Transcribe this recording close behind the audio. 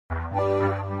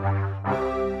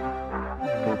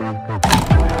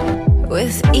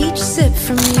With each sip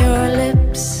from your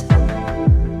lips,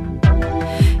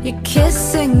 you're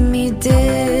kissing me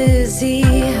dizzy.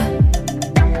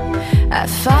 I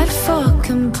fight for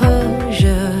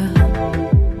composure,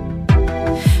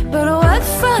 but what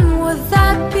fun would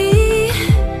that be?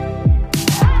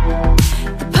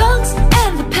 The punks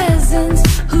and the peasants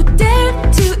who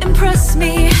dared to impress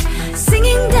me,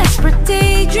 singing desperate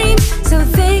daydreams so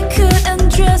they could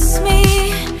undress me.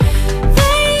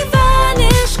 They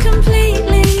vanish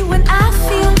completely when I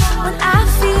feel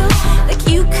like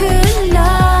you could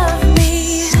love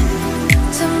me.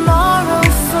 Tomorrow,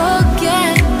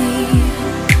 forget me.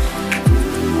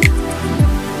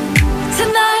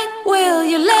 Tonight, will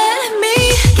you let me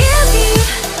give you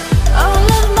all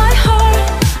of my heart,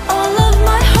 all of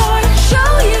my heart?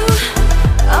 Show you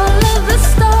all of the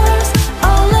stars,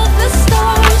 all of the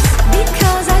stars.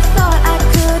 Because I thought I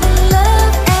couldn't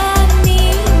love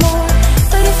anymore.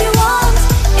 But if you want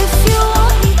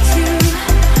me to,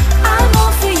 I'm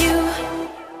all for you.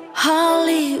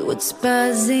 Hollywood's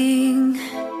buzzing,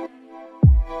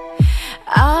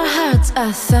 our hearts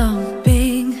are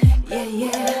thumping, yeah,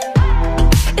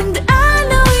 yeah. And I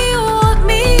know you want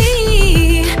me,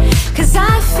 'cause I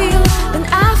feel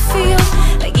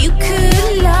like you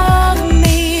could love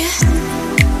me.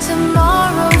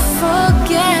 Tomorrow,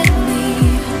 forget me.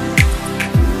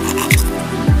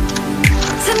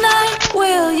 Tonight,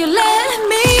 will you let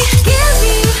me give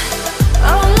you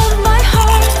all of my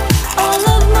heart, all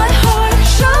of my heart?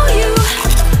 Show you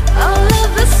all of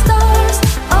the stars,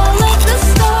 all of the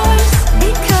stars.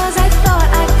 Because I thought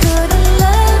I couldn't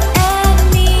love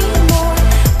anymore.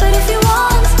 But if you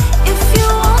want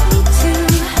me to,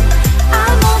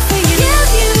 I'm all for you.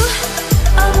 Give you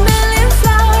a million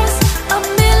flowers, a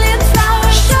million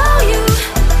flowers. Show you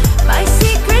my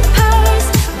secret powers,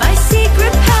 my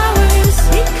secret powers.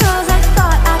 Because I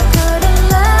thought I couldn't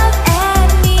love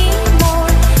anymore.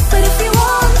 But if you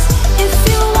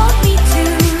want me to,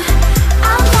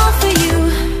 I'm all for you.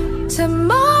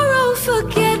 Tomorrow,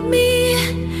 forget me,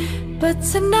 but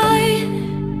tonight,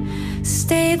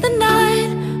 stay the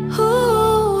night.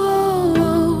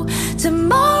 Ooh,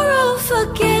 tomorrow,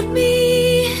 forget